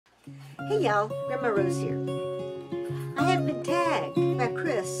Hey y'all, Grandma Rose here. I have been tagged by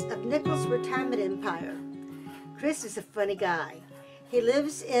Chris of Nichol's Retirement Empire. Chris is a funny guy. He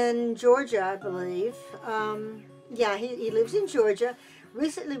lives in Georgia, I believe. He lives in Georgia.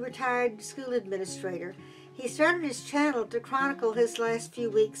 Recently retired school administrator. He started his channel to chronicle his last few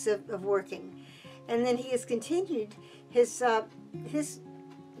weeks of working. And then he has continued his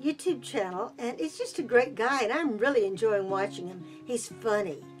YouTube channel, and it's just a great guy, and I'm really enjoying watching him. He's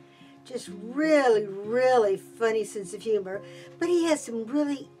funny. Just really, really funny sense of humor. But he has some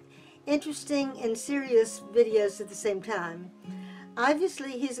really interesting and serious videos at the same time.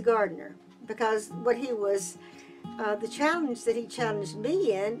 Obviously, he's a gardener, because what he was, the challenge that he challenged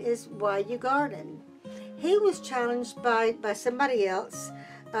me in is why you garden. He was challenged by somebody else,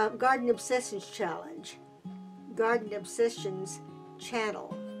 Garden Obsessions Challenge, Garden Obsessions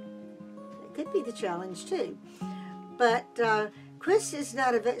Channel. It could be the challenge too. But Chris is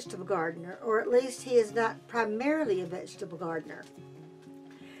not a vegetable gardener, or at least he is not primarily a vegetable gardener.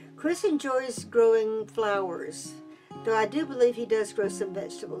 Chris enjoys growing flowers, though I do believe he does grow some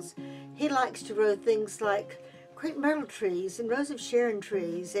vegetables. He likes to grow things like crepe myrtle trees and rose of Sharon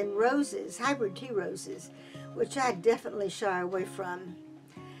trees and roses, hybrid tea roses, which I definitely shy away from.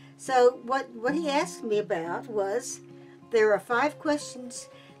 So what he asked me about was, there are 5 questions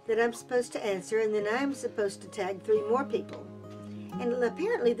that I'm supposed to answer, and then I'm supposed to tag 3 more people. And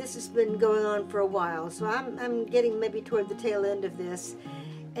apparently this has been going on for a while, so I'm getting maybe toward the tail end of this.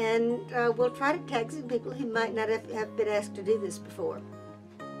 And we'll try to tag some people who might not have been asked to do this before.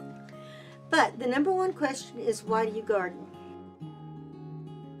 But the number 1 question is, why do you garden?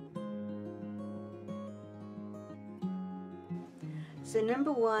 So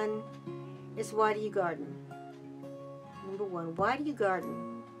number 1 is, why do you garden? Number 1, why do you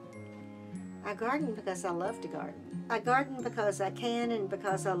garden? I garden because I love to garden. I garden because I can and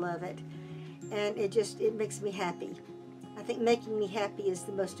because I love it. And it makes me happy. I think making me happy is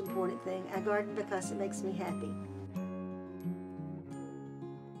the most important thing. I garden because it makes me happy.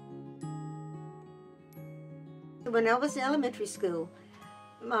 When I was in elementary school,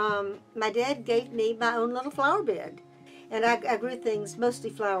 my dad gave me my own little flower bed. And I grew things, mostly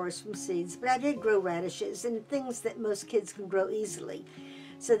flowers from seeds, but I did grow radishes and things that most kids can grow easily.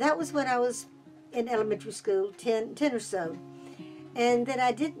 So that was when I was in elementary school, 10 or so. And then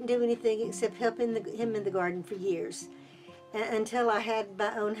I didn't do anything except help him in the garden for years, until I had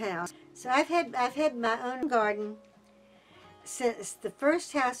my own house. So I've had my own garden since the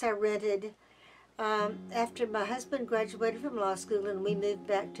first house I rented after my husband graduated from law school and we moved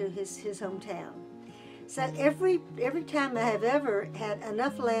back to his hometown. So every time I have ever had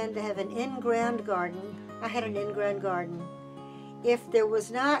enough land to have an in-ground garden, I had an in-ground garden. If there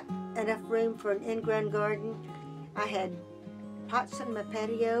was not enough room for an in-ground garden, I had pots on my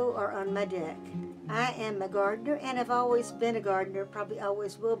patio or on my deck. I am a gardener, and I've always been a gardener, probably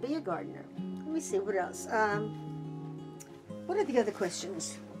always will be a gardener. Let me see, what else? What are the other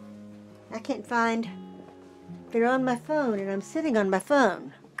questions? I can't find. They're on my phone, and I'm sitting on my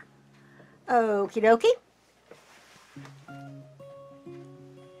phone. Okie dokie.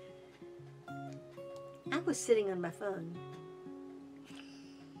 I was sitting on my phone.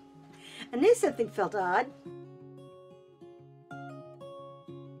 I knew something felt odd.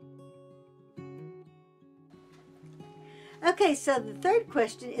 Okay, so the 3rd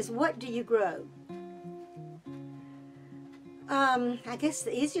question is, what do you grow? I guess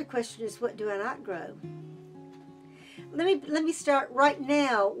the easier question is, what do I not grow? Let me start right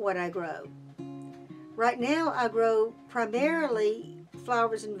now what I grow. Right now I grow primarily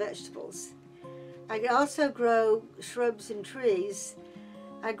flowers and vegetables. I also grow shrubs and trees.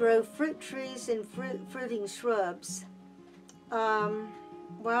 I grow fruit trees and fruiting shrubs,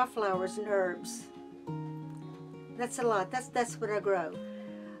 wildflowers and herbs. That's a lot. That's what I grow.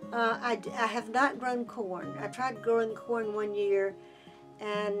 I have not grown corn. I tried growing corn one year,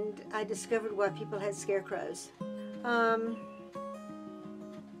 and I discovered why people had scarecrows.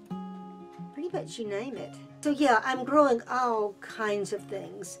 Pretty much you name it. So yeah, I'm growing all kinds of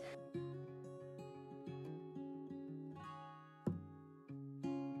things.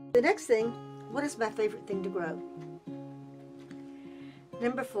 The next thing, what is my favorite thing to grow?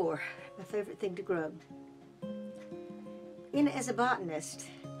 Number 4, my favorite thing to grow. As a botanist,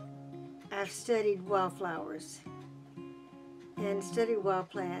 I've studied wildflowers and studied wild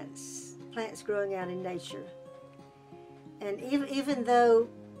plants growing out in nature. And even though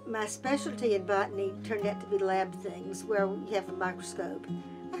my specialty in botany turned out to be lab things where you have a microscope,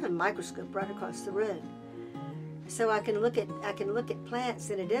 I have a microscope right across the room. So I can look at plants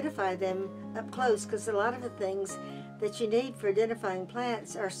and identify them up close, because a lot of the things that you need for identifying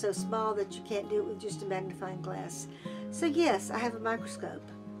plants are so small that you can't do it with just a magnifying glass. So yes, I have a microscope.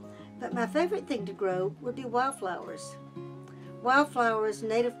 But my favorite thing to grow would be wildflowers. Wildflowers,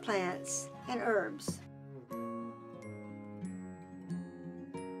 native plants, and herbs.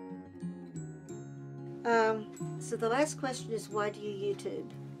 So the last question is, why do you YouTube?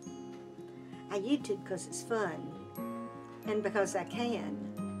 I YouTube because it's fun, and because I can,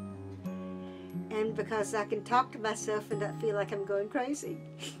 and because I can talk to myself and not feel like I'm going crazy.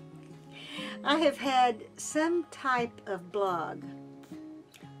 I have had some type of blog,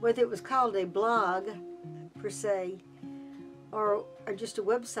 whether it was called a blog per se, or just a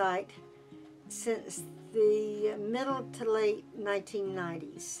website, since the middle to late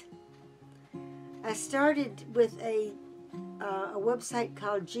 1990s. I started with a website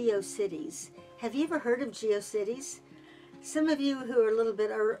called GeoCities. Have you ever heard of GeoCities? Some of you who are a little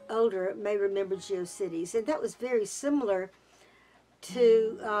bit older may remember GeoCities, and that was very similar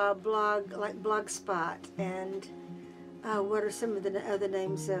to blog like Blogspot and what are some of the other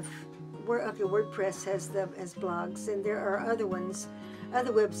names of? Okay, WordPress has them as blogs, and there are other ones,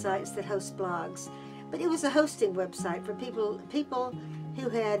 other websites that host blogs. But it was a hosting website for people who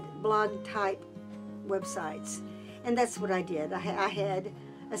had blog type websites, and that's what I did. I had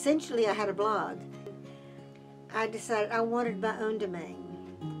a blog. I decided I wanted my own domain,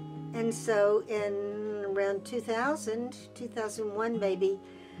 and so in around 2001 maybe,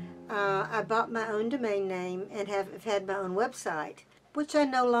 I bought my own domain name and have had my own website, which I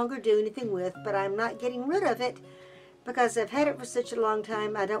no longer do anything with, but I'm not getting rid of it because I've had it for such a long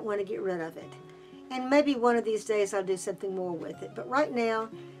time. I don't want to get rid of it, and maybe one of these days I'll do something more with it, but right now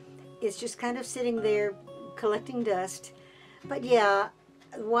it's just kind of sitting there collecting dust. But yeah,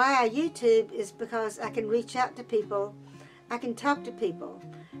 why I YouTube is because I can reach out to people, I can talk to people,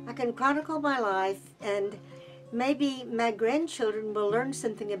 I can chronicle my life, and maybe my grandchildren will learn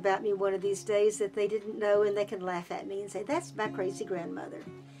something about me one of these days that they didn't know, and they can laugh at me and say, that's my crazy grandmother.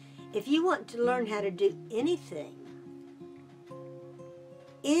 If you want to learn how to do anything,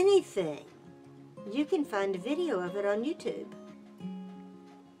 you can find a video of it on YouTube.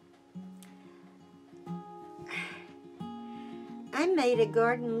 I made a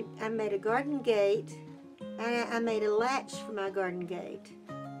garden gate, and I made a latch for my garden gate.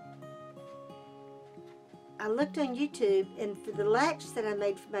 I looked on YouTube, and for the latch that I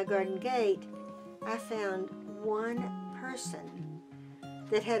made for my garden gate, I found one person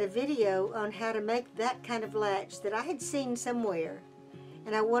that had a video on how to make that kind of latch that I had seen somewhere,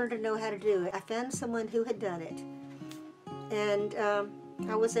 and I wanted to know how to do it. I found someone who had done it, and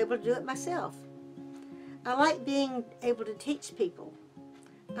I was able to do it myself. I like being able to teach people.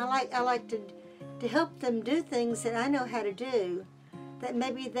 I like to help them do things that I know how to do that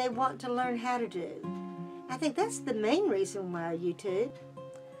maybe they want to learn how to do. I think that's the main reason why I YouTube.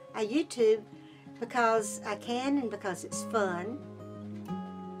 I YouTube because I can and because it's fun.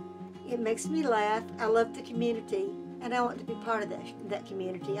 It makes me laugh. I love the community, and I want to be part of that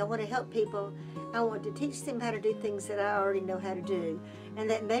community. I want to help people. I want to teach them how to do things that I already know how to do, and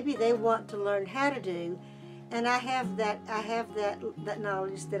that maybe they want to learn how to do, and I have that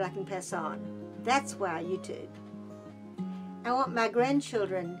knowledge that I can pass on. That's why I YouTube. I want my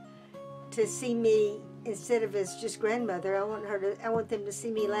grandchildren to see me instead of as just grandmother. I want them to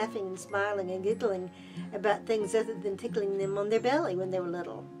see me laughing and smiling and giggling about things other than tickling them on their belly when they were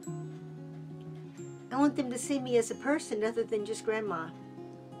little. I want them to see me as a person other than just grandma.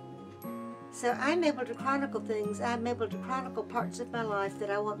 So I'm able to chronicle things. I'm able to chronicle parts of my life that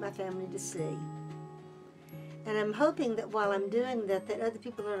I want my family to see. And I'm hoping that while I'm doing that other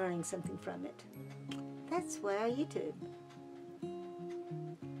people are learning something from it. That's why I YouTube.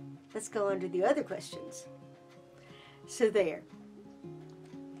 Let's go on to the other questions. So there.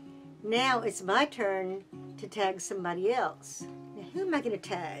 Now it's my turn to tag somebody else. Now who am I going to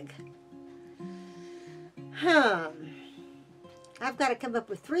tag? I've got to come up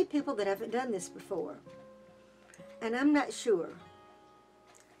with 3 people that haven't done this before. And I'm not sure.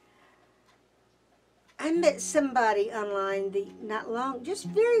 I met somebody online just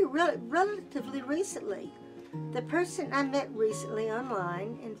very relatively recently. The person I met recently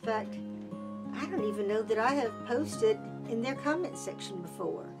online, in fact, I don't even know that I have posted in their comment section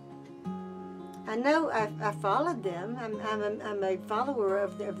before. I know I followed them. I'm a follower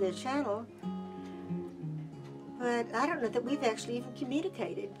of their channel. But I don't know that we've actually even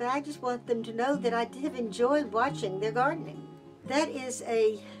communicated. But I just want them to know that I have enjoyed watching their gardening. That is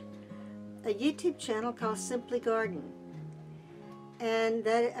a YouTube channel called Simply Garden. And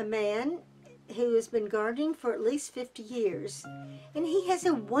that a man who has been gardening for at least 50 years. And he has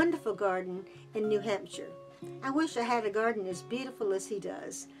a wonderful garden in New Hampshire. I wish I had a garden as beautiful as he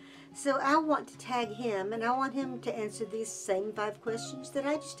does. So I want to tag him, and I want him to answer these same 5 questions that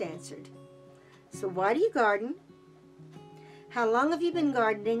I just answered. So why do you garden? How long have you been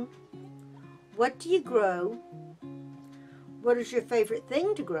gardening? What do you grow? What is your favorite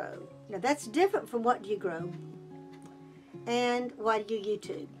thing to grow? Now that's different from what do you grow? And why do you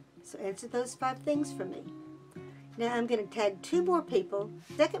YouTube? So answer those 5 things for me. Now I'm going to tag 2 more people.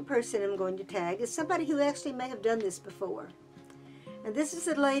 Second person I'm going to tag is somebody who actually may have done this before. And this is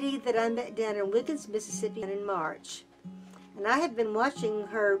a lady that I met down in Wiggins, Mississippi in March. And I have been watching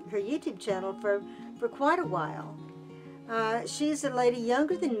her YouTube channel for quite a while. She's a lady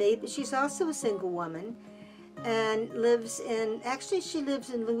younger than me, but she's also a single woman. And actually she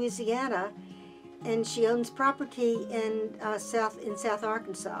lives in Louisiana, and she owns property in South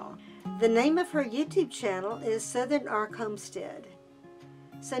Arkansas. The name of her YouTube channel is Southern Ark Homestead.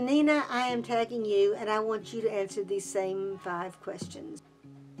 So Nina, I am tagging you, and I want you to answer these same 5 questions.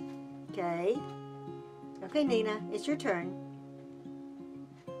 Okay? Okay, Nina, it's your turn.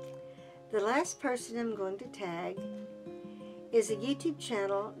 The last person I'm going to tag is a YouTube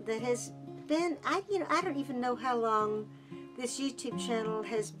channel that has been, I don't even know how long this YouTube channel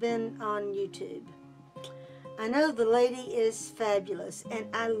has been on YouTube. I know the lady is fabulous, and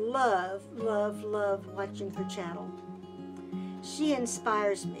I love, love, love watching her channel. She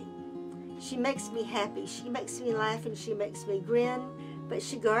inspires me. She makes me happy. She makes me laugh, and she makes me grin. But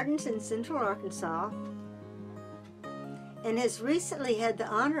she gardens in Central Arkansas and has recently had the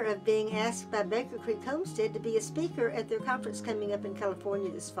honor of being asked by Baker Creek Homestead to be a speaker at their conference coming up in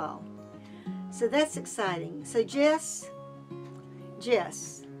California this fall. So that's exciting. So Jess,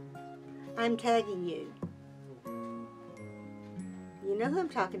 I'm tagging you. You know who I'm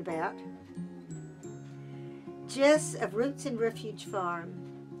talking about. Jess of Roots and Refuge Farm,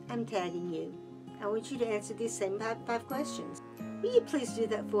 I'm tagging you. I want you to answer these same 5 questions. Will you please do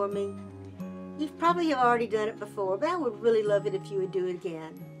that for me? You probably have already done it before, but I would really love it if you would do it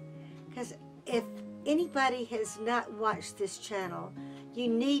again. Because if anybody has not watched this channel, you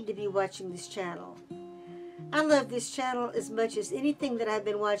need to be watching this channel. I love this channel as much as anything that I've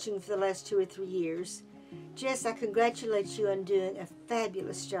been watching for the last 2 or 3 years. Jess, I congratulate you on doing a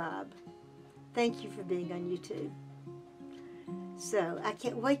fabulous job. Thank you for being on YouTube. So I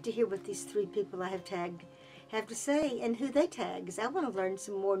can't wait to hear what these 3 people I have tagged have to say and who they tag, because I want to learn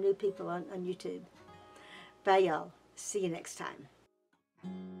some more new people on YouTube. Bye, y'all. See you next time.